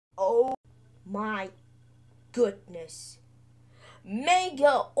My goodness.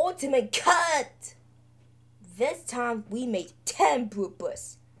 Mega Ultimate Cut! This time we made 10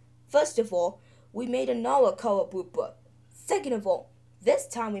 bloopers. First of all, we made another color blooper. Second of all, this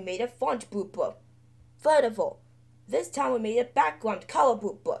time we made a font blooper. Third of all, this time we made a background color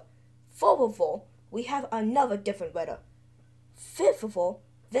blooper. Fourth of all, we have another different letter. Fifth of all,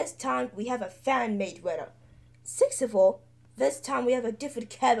 this time we have a fan-made letter. Sixth of all, this time we have a different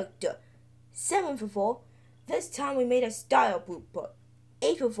character. Seventh of all, this time we made a style blooper.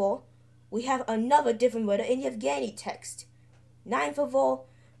 Eighth of all, we have another different letter in Yevgeniy text. Ninth of all,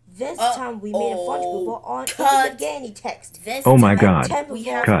 this time we made a font blooper on Yevgeniy text. Oh my god.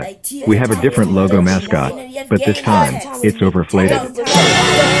 Cut. We have a different logo mascot, but this time, it's overflated.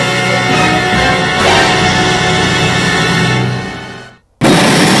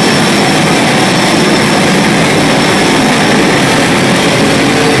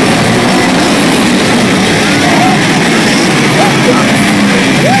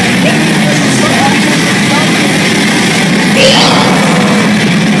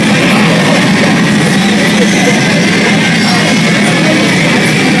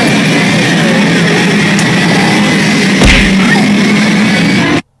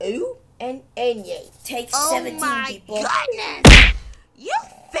 Takes oh 17 my people. Goodness! You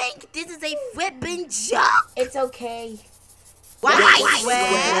think this is a flipping joke? It's okay.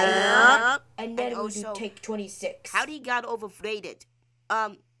 Why? And then we do take 26. How he got overflated?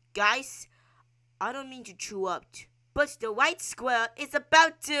 Guys, I don't mean to chew up, but the white square is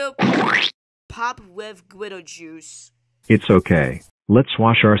about to pop with glitter juice. It's okay. Let's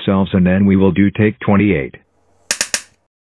wash ourselves and then we will do take 28.